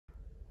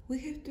We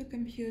have to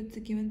compute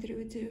the given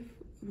derivative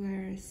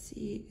where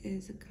c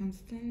is a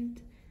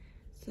constant.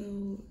 So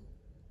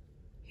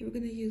here we're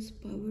going to use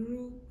power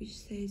rule, which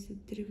says the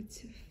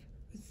derivative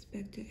with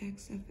respect to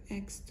x of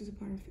x to the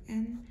power of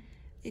n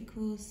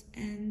equals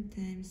n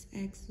times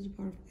x to the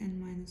power of n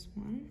minus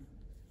 1.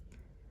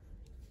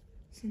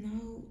 So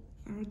now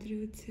our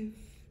derivative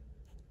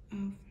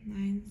of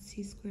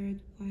 9c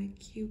squared y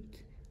cubed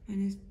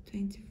minus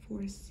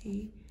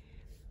 24c,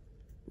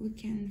 we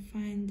can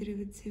find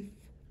derivative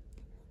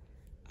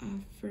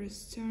of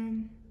first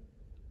term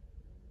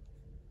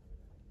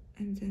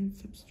and then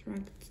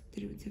subtract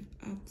derivative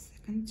of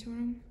second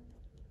term.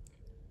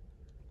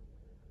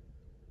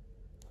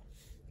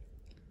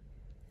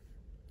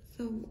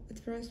 So at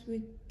first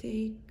we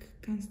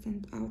take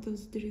constant out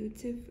of the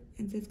derivative,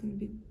 and that's going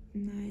to be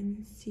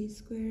 9c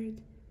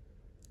squared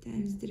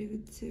times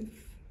derivative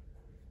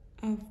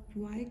of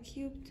y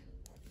cubed,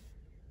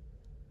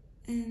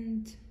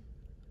 and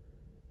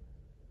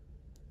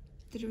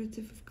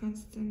derivative of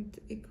constant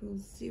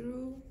equals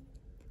 0.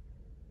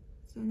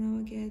 So now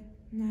I get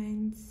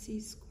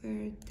 9c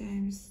squared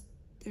times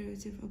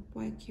derivative of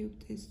y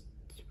cubed is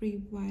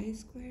 3y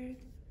squared,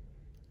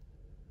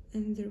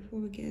 and therefore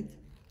we get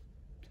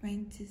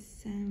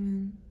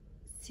 27c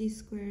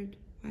squared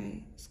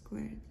y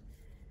squared.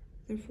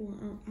 Therefore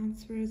our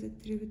answer is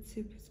that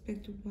derivative with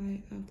respect to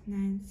y of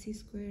 9c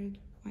squared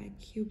y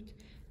cubed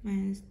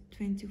minus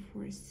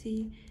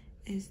 24c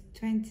is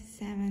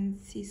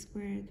 27c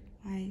squared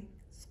y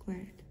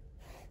squared.